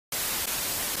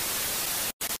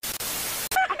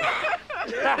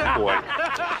Boy,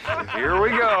 here we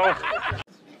go.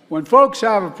 When folks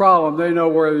have a problem, they know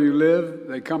where you live.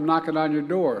 They come knocking on your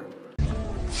door.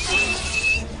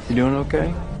 You doing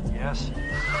okay? Yes.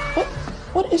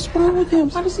 What is wrong with him?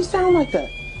 Why does he sound like that?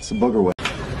 It's a booger way.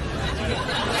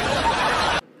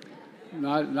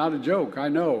 Not a joke, I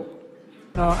know.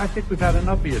 No, I think we've had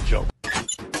enough of your joke.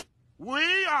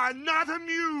 We are not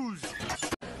amused.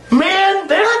 Man,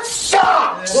 that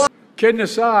sucks! Kidding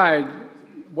aside,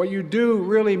 what you do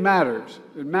really matters.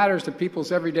 It matters to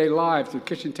people's everyday lives, to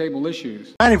kitchen table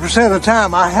issues. 90% of the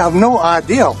time, I have no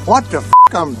idea what the f***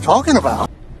 I'm talking about.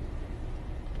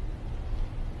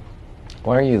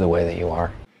 Why are you the way that you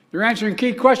are? You're answering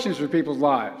key questions for people's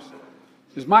lives.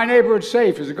 Is my neighborhood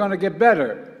safe? Is it going to get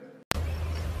better?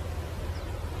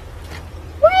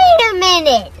 Wait a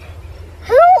minute!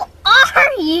 Who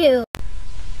are you?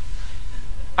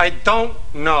 I don't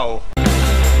know.